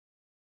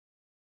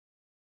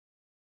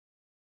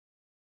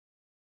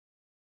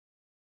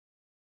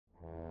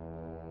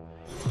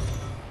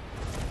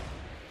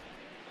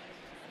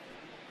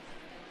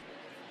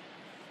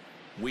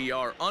We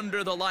are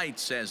under the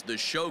lights as the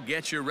show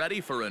gets you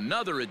ready for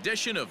another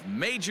edition of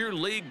Major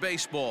League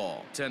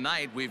Baseball.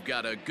 Tonight, we've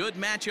got a good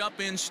matchup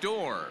in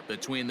store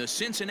between the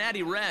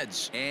Cincinnati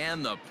Reds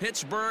and the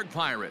Pittsburgh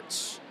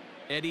Pirates.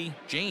 Eddie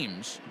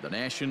James, the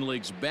National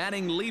League's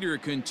batting leader,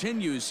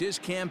 continues his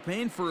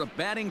campaign for a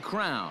batting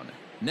crown.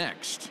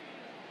 Next.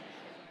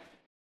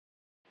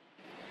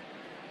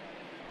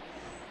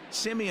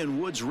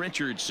 Simeon Woods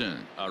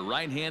Richardson, a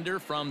right-hander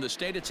from the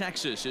state of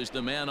Texas, is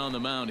the man on the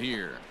mound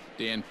here.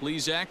 Dan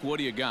Plesac, what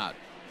do you got?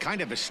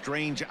 Kind of a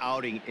strange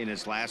outing in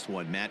his last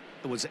one, Matt.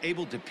 Was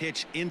able to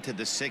pitch into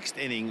the 6th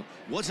inning,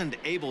 wasn't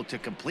able to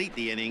complete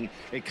the inning.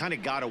 It kind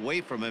of got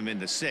away from him in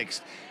the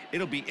 6th.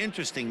 It'll be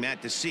interesting,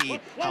 Matt, to see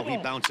how he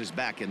bounces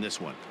back in this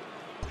one.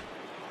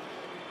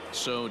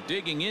 So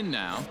digging in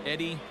now,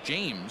 Eddie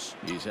James.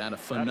 He's had a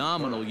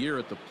phenomenal year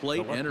at the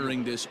plate,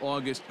 entering this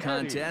August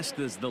contest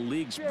as the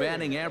league's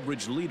batting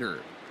average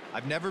leader.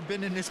 I've never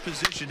been in this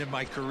position in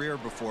my career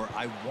before.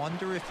 I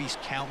wonder if he's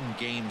counting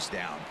games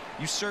down.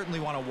 You certainly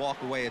want to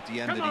walk away at the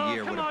end of the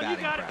year with a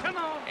batting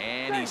crown.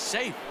 And he's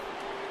safe.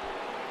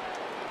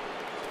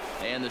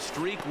 And the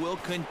streak will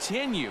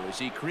continue as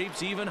he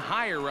creeps even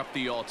higher up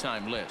the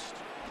all-time list.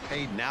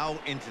 Hey, now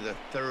into the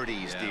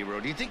 30s, D-Row.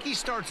 Do you think he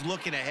starts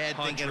looking ahead,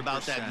 thinking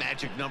about that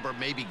magic number,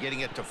 maybe getting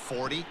it to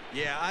 40?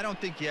 Yeah, I don't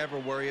think you ever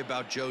worry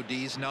about Joe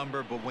D's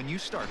number, but when you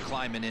start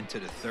climbing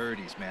into the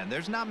 30s, man,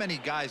 there's not many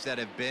guys that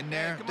have been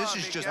there. This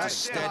is just a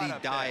steady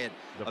diet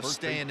of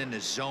staying in the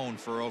zone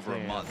for over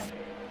a month.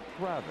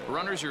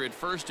 Runners are at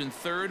first and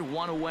third,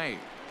 one away.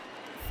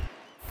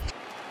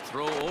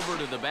 Throw over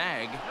to the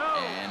bag,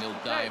 and he'll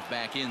dive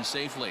back in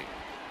safely.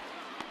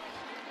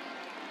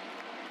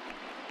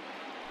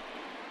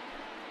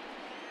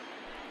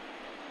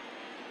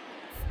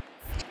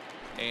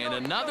 And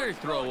another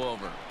throw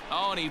over.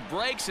 Oh, and he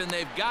breaks, and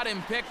they've got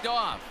him picked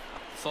off.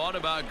 Thought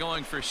about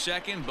going for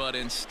second, but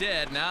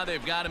instead, now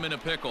they've got him in a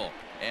pickle.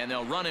 And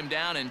they'll run him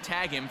down and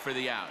tag him for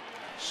the out.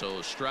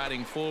 So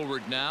striding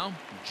forward now,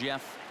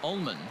 Jeff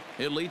Ullman.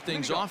 He'll lead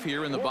things off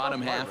here in the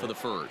bottom half of the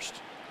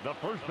first. The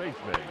first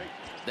baseman.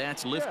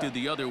 That's lifted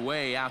the other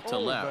way out to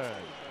left.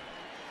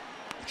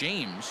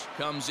 James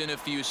comes in a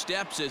few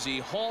steps as he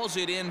hauls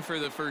it in for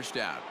the first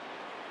out.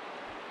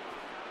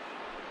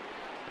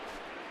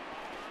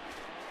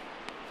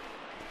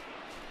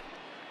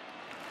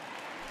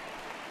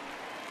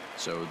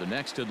 So the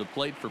next to the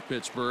plate for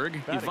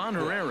Pittsburgh, Ivan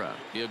Herrera.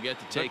 He'll get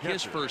to take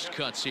his first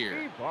cuts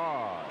here.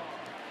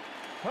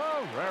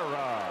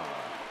 Herrera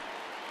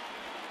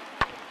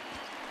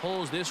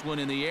pulls this one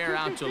in the air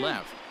out to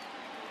left.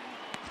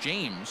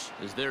 James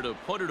is there to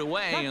put it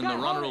away, and the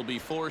runner will be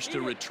forced to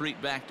retreat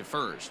back to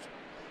first.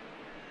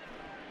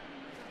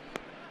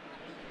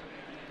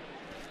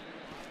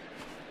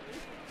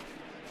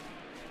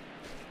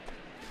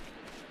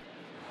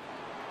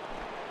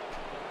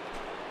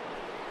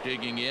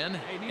 Digging in,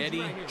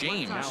 Eddie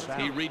James.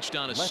 He reached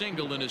on a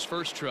single in his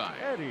first try.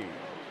 Eddie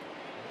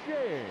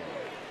James.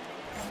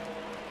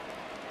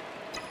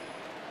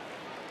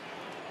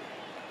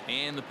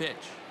 And the pitch.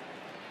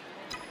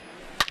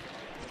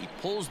 He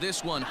pulls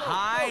this one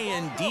high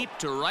and deep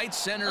to right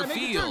center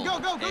field.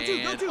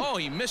 And oh,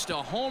 he missed a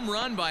home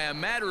run by a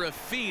matter of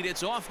feet.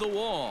 It's off the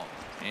wall.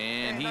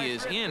 And he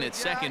is in at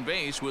second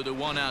base with a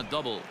one-out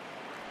double.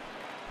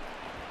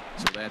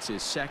 So that's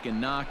his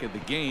second knock of the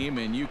game,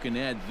 and you can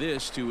add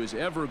this to his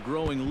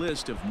ever-growing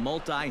list of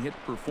multi-hit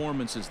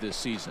performances this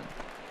season.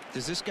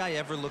 Does this guy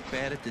ever look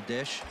bad at the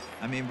dish?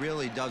 I mean,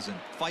 really doesn't.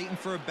 Fighting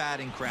for a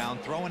batting crown,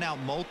 throwing out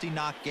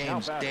multi-knock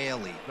games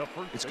daily.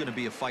 It's going to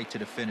be a fight to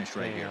the finish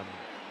right here.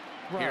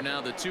 Here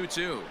now the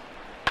 2-2.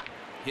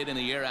 Hit in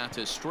the air out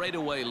to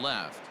straightaway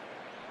left.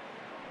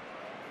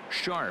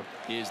 Sharp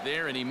is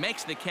there, and he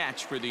makes the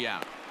catch for the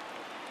out.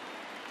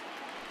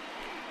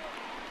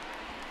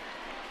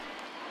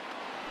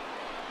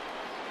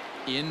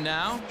 In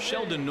now,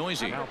 Sheldon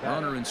Noisy.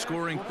 Runner in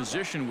scoring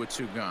position with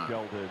two gone.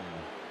 Sheldon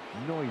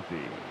Noisy.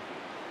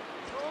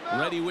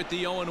 Ready with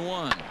the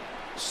 0-1.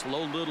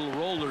 Slow little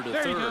roller to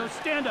third.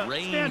 Stand up.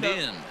 Reined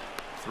in.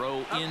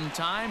 Throw in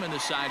time, and the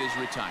side is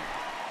retired.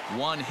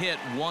 One hit,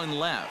 one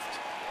left.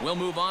 We'll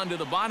move on to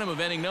the bottom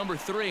of inning number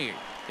 3.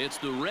 It's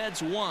the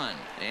Reds 1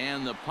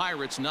 and the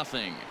Pirates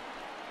nothing.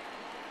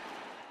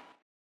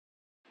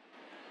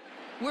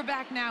 We're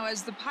back now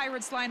as the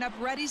Pirates line up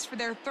readies for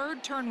their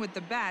third turn with the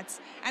bats,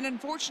 and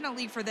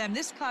unfortunately for them,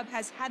 this club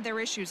has had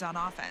their issues on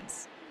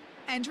offense.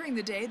 Entering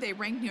the day, they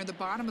ranked near the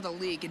bottom of the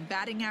league in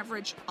batting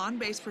average,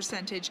 on-base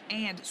percentage,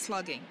 and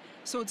slugging.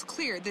 So it's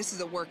clear this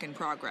is a work in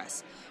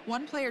progress.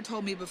 One player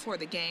told me before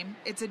the game,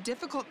 it's a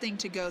difficult thing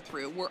to go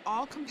through. We're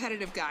all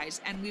competitive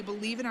guys, and we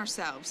believe in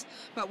ourselves,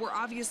 but we're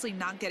obviously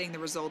not getting the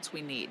results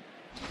we need.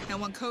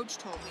 And one coach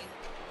told me...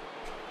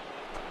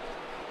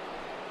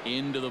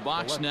 Into the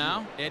box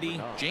now, Eddie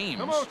James.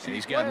 And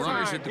he's got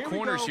runners at the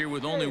corners here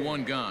with only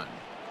one gone.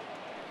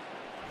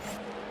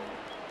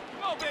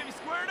 Come on, baby,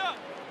 square it up.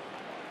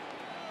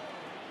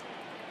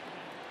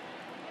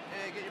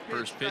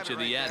 First pitch of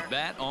the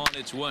at-bat on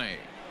its way.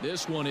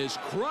 This one is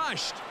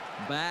crushed.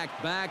 Back,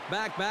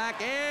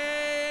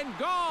 and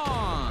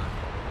gone.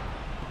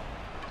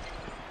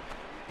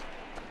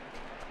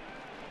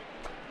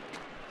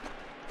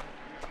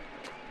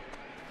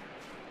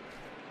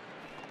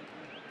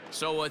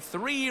 So a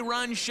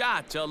 3-run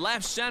shot to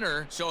left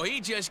center. So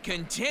he just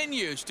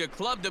continues to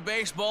club the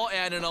baseball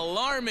at an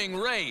alarming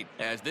rate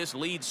as this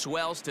lead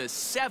swells to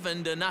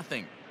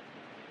 7-0.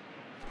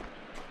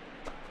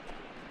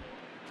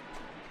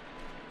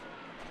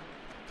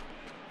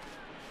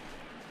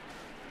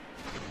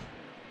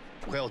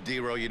 Well,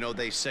 Dero, you know,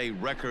 they say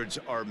records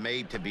are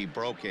made to be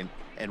broken,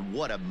 and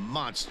what a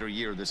monster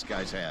year this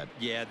guy's had.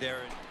 Yeah, they're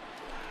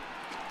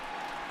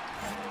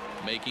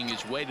making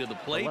his way to the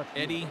plate,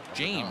 Eddie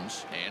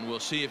James, and we'll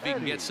see if he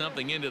can get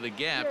something into the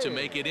gap to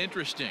make it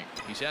interesting.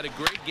 He's had a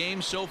great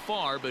game so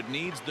far, but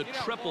needs the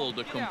triple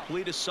to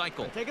complete a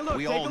cycle.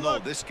 We all know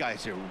this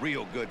guy's a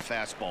real good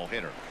fastball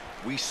hitter.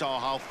 We saw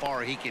how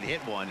far he could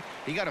hit one.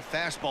 He got a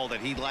fastball that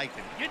he liked.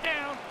 Get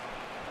down.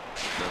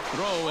 The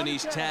throw, and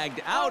he's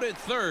tagged out at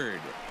third,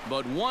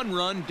 but 1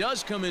 run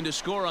does come in to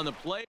score on the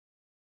play.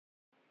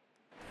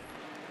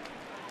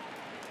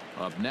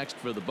 Up next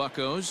for the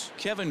Buccos,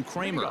 Kevin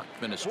Kramer,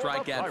 been a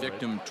strikeout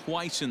victim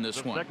twice in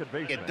this one.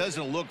 It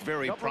doesn't look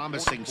very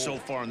promising so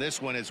far in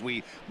this one as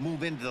we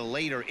move into the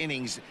later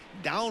innings.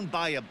 Down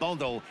by a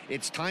bundle,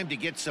 it's time to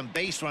get some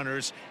base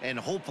runners and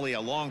hopefully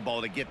a long ball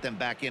to get them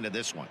back into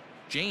this one.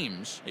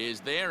 James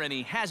is there, and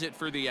he has it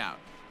for the out.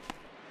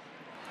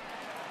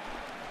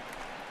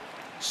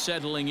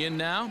 Settling in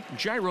now,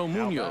 Jairo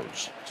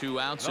Munoz. 2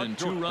 outs and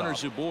 2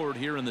 runners aboard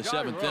here in the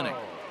 7th inning.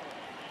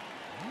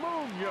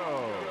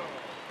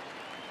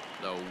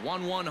 The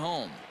 1-1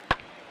 home.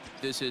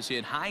 This is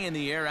hit high in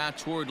the air out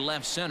toward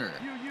left center.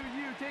 You,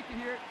 take it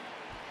here.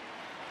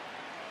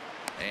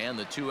 And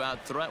the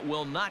 2-out threat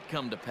will not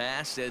come to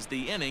pass as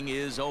the inning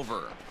is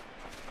over.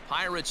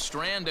 Pirates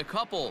strand a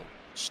couple.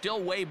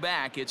 Still way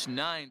back, it's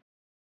 9.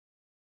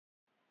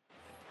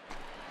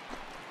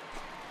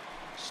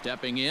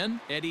 Stepping in,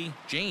 Eddie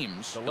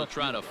James. He'll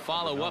try to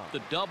follow up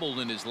the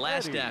double in his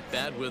last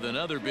at-bat with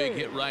another big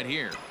hit right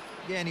here.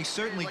 Yeah, and he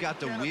certainly got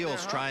the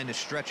wheels trying to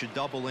stretch a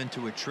double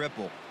into a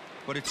triple.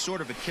 But it's sort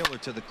of a killer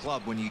to the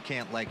club when you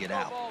can't leg it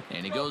out.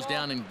 And he goes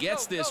down and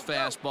gets this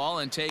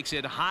fastball and takes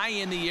it high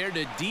in the air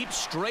to deep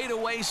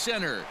straightaway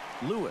center.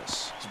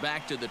 Lewis is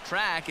back to the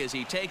track as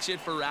he takes it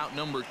for out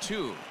number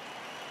 2.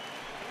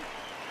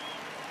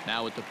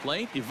 Now at the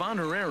plate, Ivan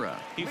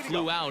Herrera. He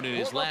flew out in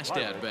his last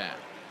at-bat.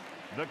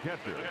 The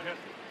catcher,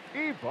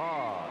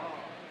 Ivan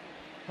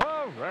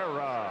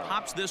Herrera.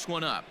 Pops this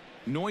one up.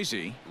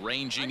 Noisy,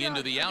 ranging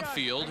into the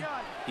outfield.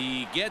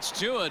 He gets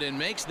to it and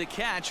makes the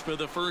catch for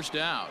the first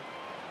out.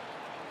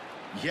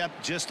 Yep,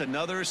 just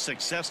another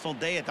successful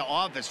day at the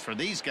office for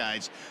these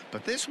guys.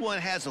 But this one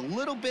has a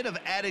little bit of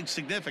added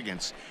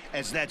significance,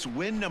 as that's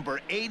win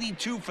number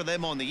 82 for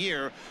them on the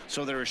year.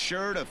 So they're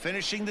assured of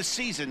finishing the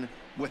season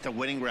with a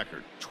winning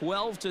record.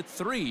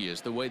 12-3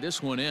 is the way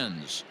this one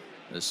ends.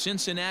 The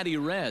Cincinnati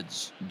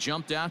Reds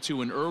jumped out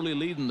to an early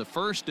lead in the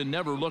first and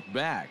never looked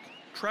back.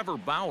 Trevor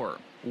Bauer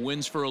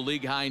wins for a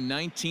league-high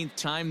 19th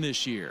time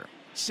this year.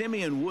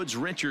 Simeon Woods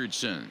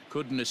Richardson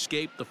couldn't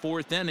escape the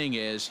 4th inning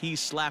as he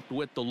slapped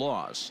with the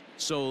loss.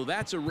 So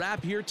that's a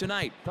wrap here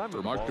tonight.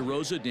 For Mark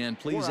DeRosa, Dan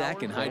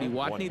Plesac, and Heidi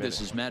Watney,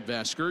 this is Matt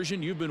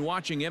Vasgersian. You've been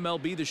watching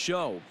MLB The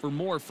Show. For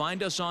more,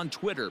 find us on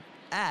Twitter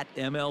at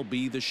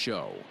MLB The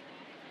Show.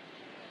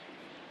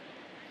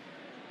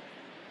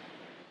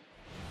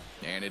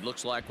 And it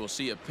looks like we'll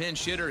see a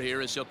pinch hitter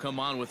here as he'll come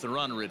on with the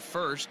runner at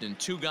first and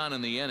 2 gone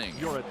in the inning.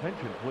 Your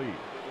attention, please.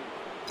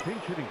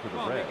 Pinch hitting for the Come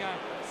on, Reds. big guy.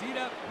 Seat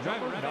up.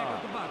 Drive it right back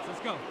up the box. Let's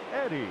go.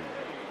 Eddie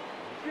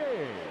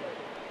James.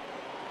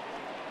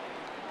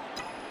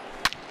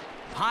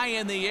 High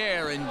in the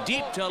air and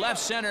deep to left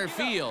center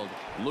field.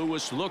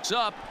 Lewis looks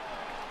up.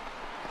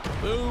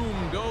 Boom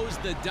goes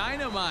the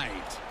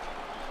dynamite.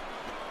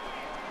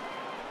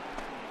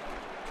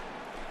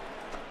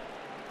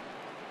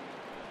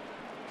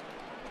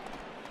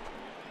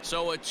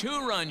 So a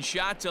 2-run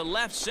shot to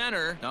left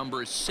center,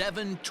 number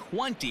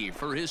 720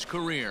 for his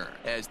career.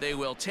 As they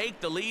will take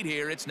the lead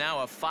here, it's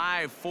now a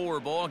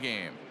 5-4 ball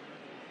game.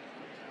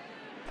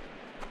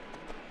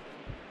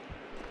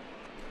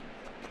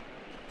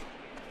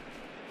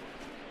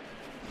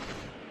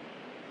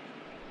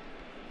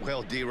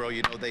 Well, Dero,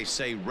 you know, they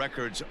say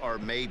records are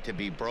made to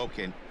be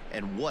broken,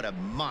 and what a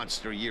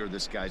monster year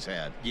this guy's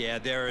had. Yeah,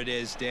 there it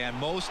is, Dan.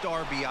 Most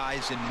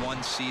RBIs in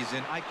one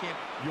season. I can't.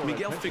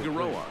 Miguel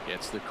Figueroa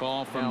gets the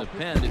call from the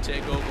pen to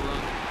take over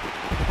on.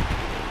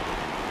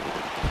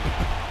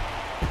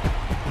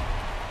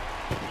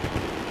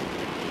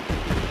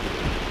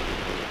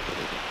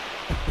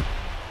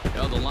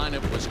 Well, the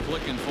lineup was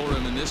clicking for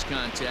him in this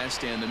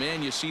contest, and the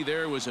man you see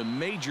there was a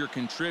major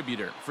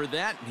contributor. For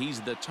that,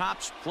 he's the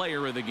top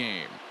player of the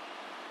game.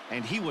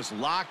 And he was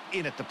locked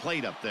in at the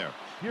plate up there.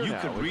 You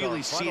could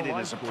really see it in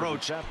his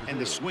approach and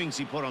the swings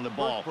he put on the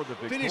ball.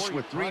 Finished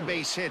with 3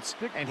 base hits,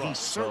 and he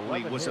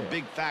certainly was a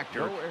big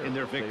factor in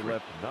their victory. They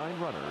left 9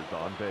 runners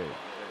on base.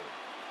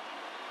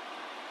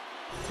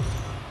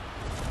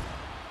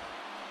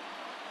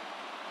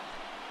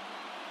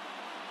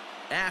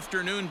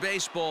 Afternoon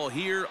baseball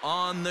here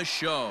on the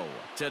show.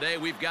 Today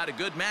we've got a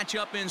good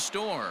matchup in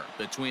store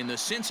between the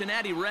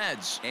Cincinnati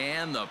Reds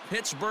and the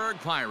Pittsburgh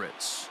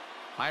Pirates.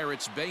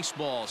 Pirates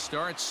baseball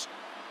starts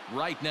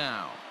right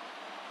now.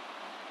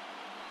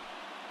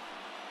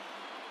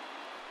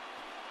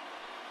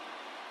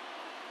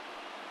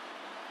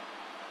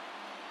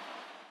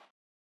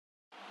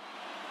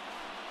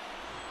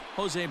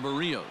 Jose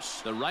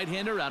Barrios, the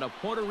right-hander out of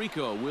Puerto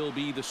Rico, will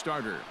be the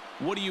starter.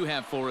 What do you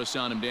have for us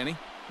on him, Danny?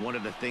 One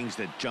of the things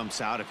that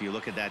jumps out, if you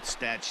look at that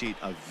stat sheet,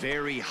 a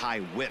very high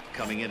whip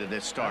coming into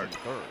this start.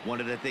 One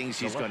of the things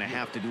he's going to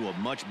have to do a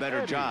much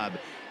better job,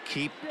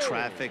 keep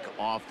traffic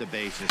off the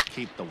bases,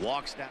 keep the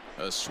walks down.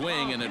 A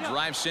swing and a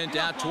drive sent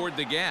out toward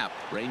the gap.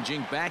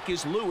 Ranging back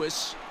is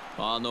Lewis.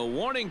 On the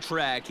warning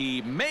track,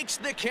 he makes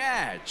the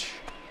catch.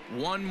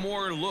 One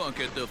more look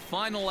at the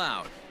final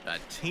out. A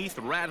teeth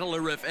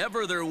rattler if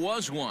ever there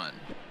was one.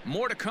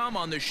 More to come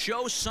on the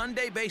show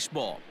Sunday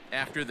Baseball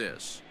after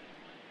this.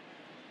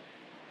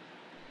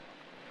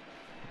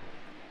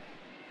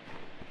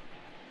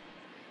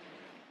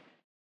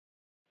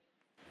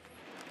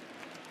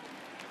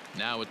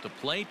 Now at the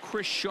plate,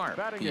 Chris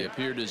Sharp. He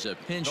appeared as a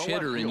pinch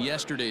hitter in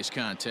yesterday's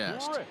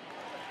contest.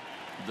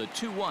 The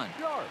 2-1.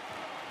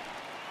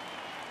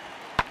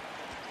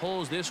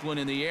 Pulls this one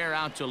in the air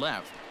out to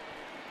left.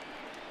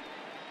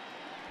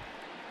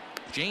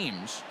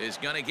 James is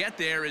going to get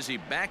there as he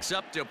backs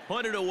up to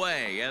put it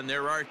away, and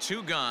there are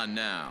two gone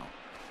now.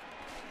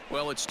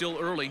 Well, it's still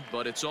early,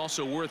 but it's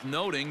also worth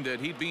noting that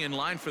he'd be in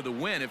line for the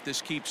win if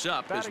this keeps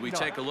up as we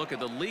take a look at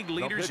the league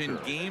leaders in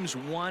games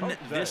won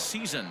this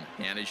season.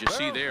 And as you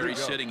see there, he's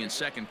sitting in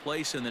second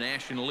place in the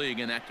National League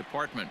in that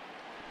department.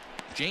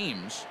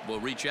 James will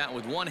reach out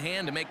with one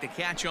hand to make the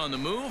catch on the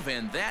move,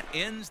 and that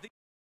ends the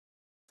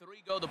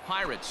 3 go the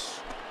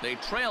Pirates. They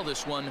trail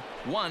this one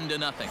 1-0.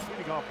 Leading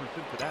off for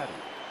Cincinnati,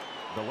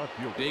 the left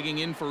fielder. Digging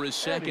in for his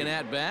second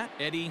at-bat,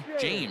 Eddie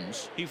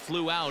James. He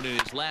flew out in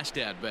his last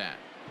at-bat.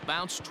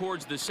 Bounced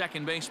towards the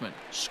second baseman.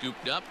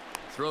 Scooped up.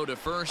 Throw to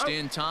first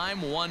in time.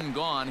 1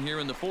 gone here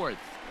in the 4th.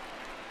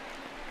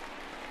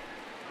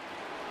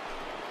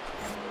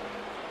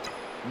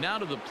 Now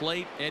to the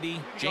plate, Eddie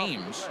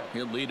James.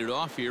 He'll lead it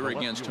off here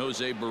against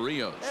Jose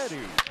Barrios.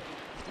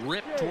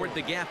 Ripped toward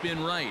the gap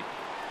in right.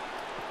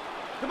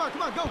 Come on,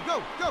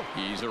 go.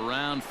 He's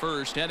around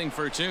first, heading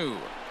for 2.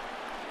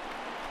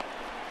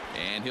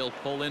 And he'll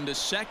pull into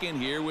second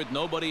here with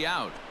nobody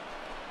out.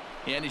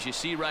 And as you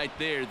see right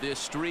there, this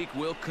streak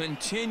will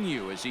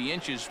continue as he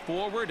inches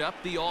forward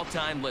up the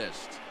all-time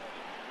list.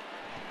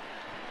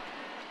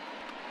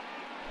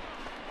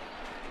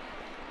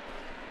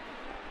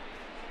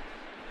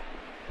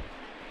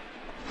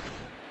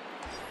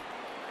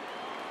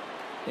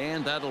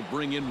 And that'll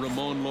bring in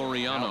Ramon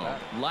Laureano.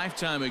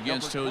 Lifetime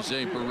against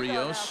Jose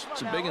Barrios.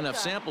 It's a big enough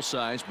sample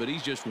size, but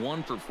he's just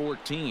 1 for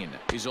 14.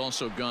 He's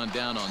also gone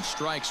down on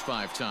strikes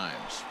 5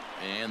 times.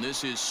 And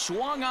this is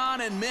swung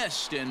on and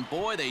missed. And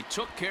boy, they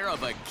took care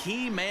of a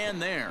key man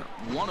there.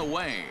 1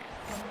 away.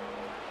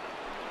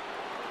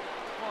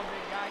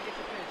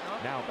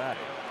 Now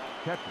batting,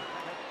 catcher,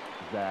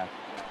 Zach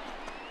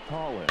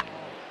Collins.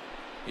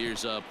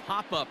 Here's a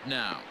pop-up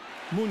now.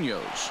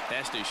 Munoz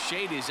has to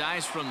shade his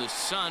eyes from the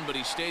sun, but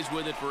he stays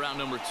with it for out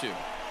number 2.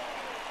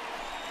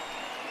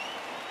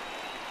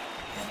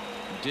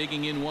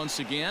 Digging in once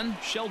again,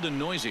 Sheldon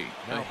Noisy.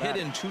 A hit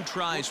in 2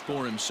 tries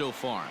for him so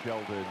far.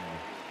 Sheldon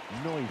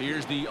Noisy.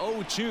 Here's the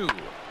 0-2.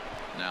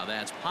 Now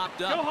that's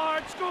popped up. Go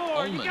hard,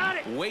 score. You got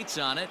it. Waits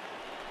on it.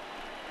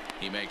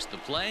 He makes the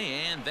play,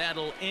 and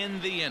that'll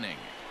end the inning.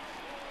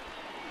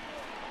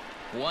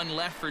 1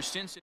 left for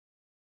Cincinnati.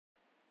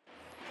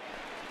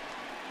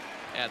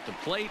 At the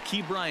plate,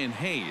 Ke'Bryan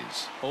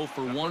Hayes. 0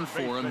 for 1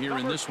 for him here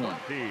in this one.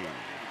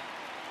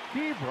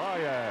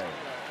 Ke'Bryan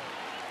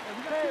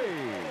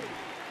Hayes.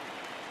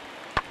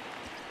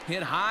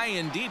 Hit high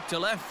and deep to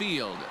left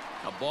field.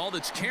 A ball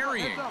that's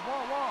carrying.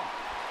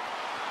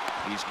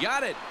 He's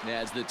got it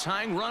as the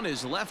tying run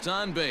is left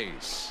on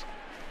base.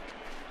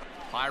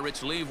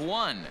 Pirates leave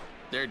 1.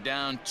 They're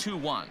down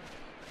 2-1.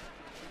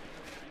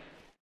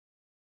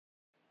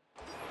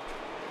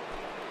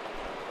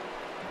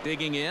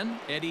 Digging in,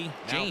 Eddie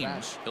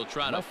James. He'll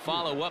try to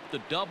follow up the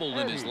double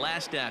in his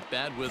last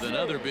at-bat with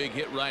another big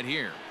hit right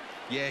here.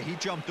 Yeah, he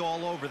jumped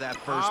all over that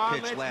first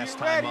pitch last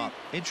time up.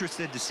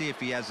 Interested to see if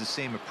he has the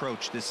same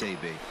approach this AB.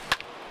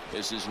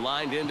 This is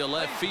lined into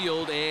left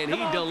field, and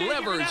he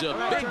delivers a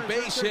big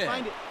base hit.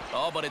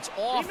 Oh, but it's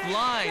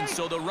offline,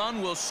 so the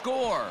run will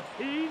score.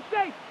 He's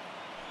safe.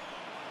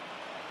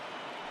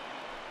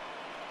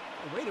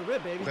 Way to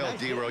rip, baby. Well,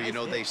 Dero, you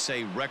know, they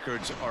say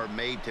records are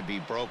made to be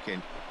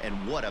broken,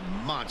 and what a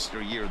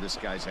monster year this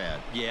guy's had.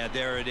 Yeah,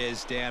 there it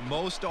is, Dan.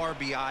 Most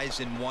RBIs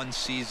in 1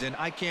 season.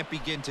 I can't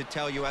begin to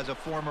tell you as a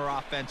former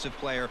offensive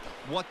player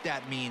what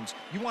that means.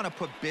 You want to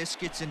put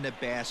biscuits in the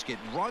basket,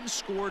 runs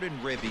scored in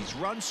ribbies,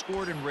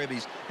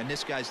 and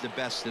this guy's the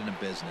best in the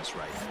business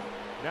right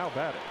now. Now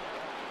batting,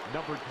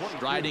 number 22.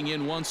 Striding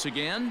in once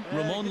again,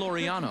 Ramon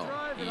Laureano.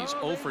 He's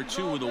 0 for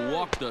 2 with a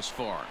walk thus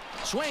far.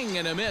 Swing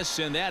and a miss,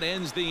 and that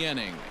ends the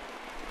inning.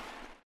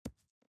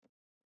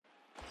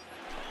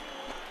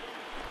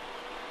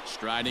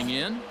 Striding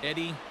in,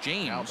 Eddie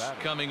James,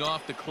 coming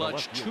off the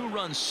clutch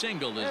two-run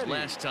single his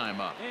last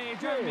time up. Hey,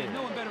 drive in.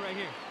 No one better right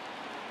here.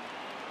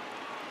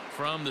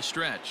 From the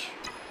stretch.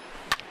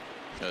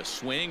 A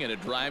swing and a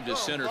drive to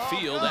center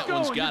field. That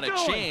one's got a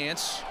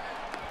chance.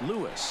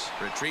 Lewis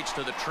retreats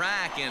to the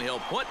track, and he'll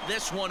put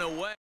this one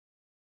away.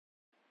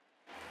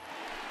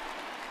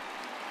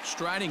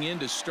 Striding in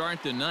to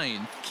start the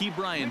ninth,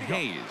 Ke'Bryan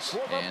Hayes,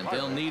 and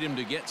they'll need him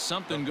to get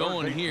something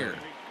going here.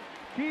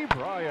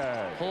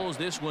 Ke'Bryan Pulls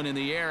this one in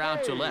the air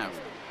out to left.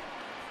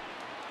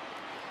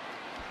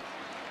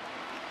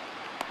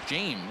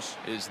 James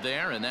is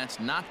there, and that's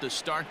not the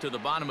start to the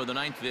bottom of the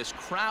ninth this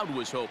crowd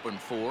was hoping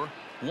for.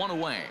 One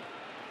away.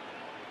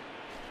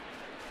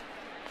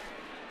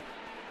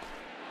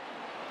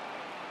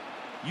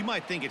 You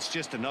might think it's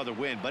just another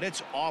win, but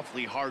it's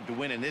awfully hard to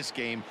win in this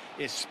game,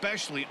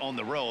 especially on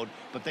the road.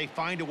 But they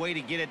find a way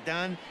to get it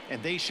done,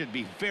 and they should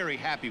be very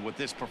happy with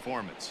this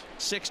performance.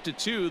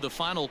 6-2, the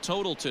final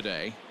total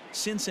today.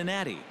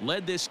 Cincinnati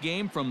led this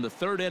game from the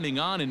third inning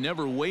on and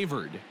never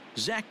wavered.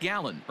 Zach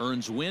Gallen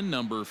earns win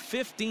number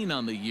 15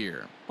 on the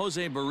year.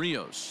 Jose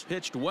Barrios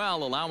pitched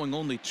well, allowing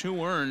only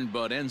 2 earned,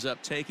 but ends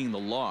up taking the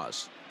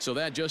loss. So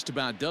that just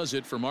about does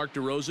it for Mark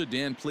DeRosa,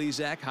 Dan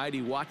Plesac,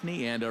 Heidi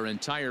Watney, and our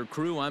entire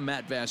crew. I'm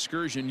Matt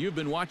Vasgersian. You've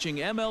been watching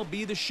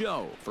MLB The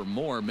Show. For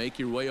more, make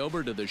your way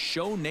over to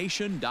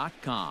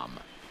theshownation.com.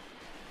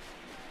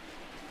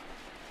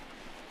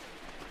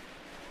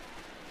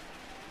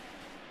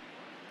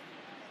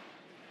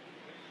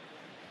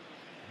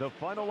 The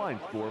final line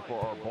score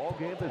for our ball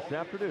game this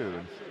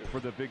afternoon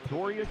for the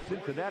victorious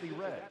Cincinnati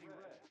Reds.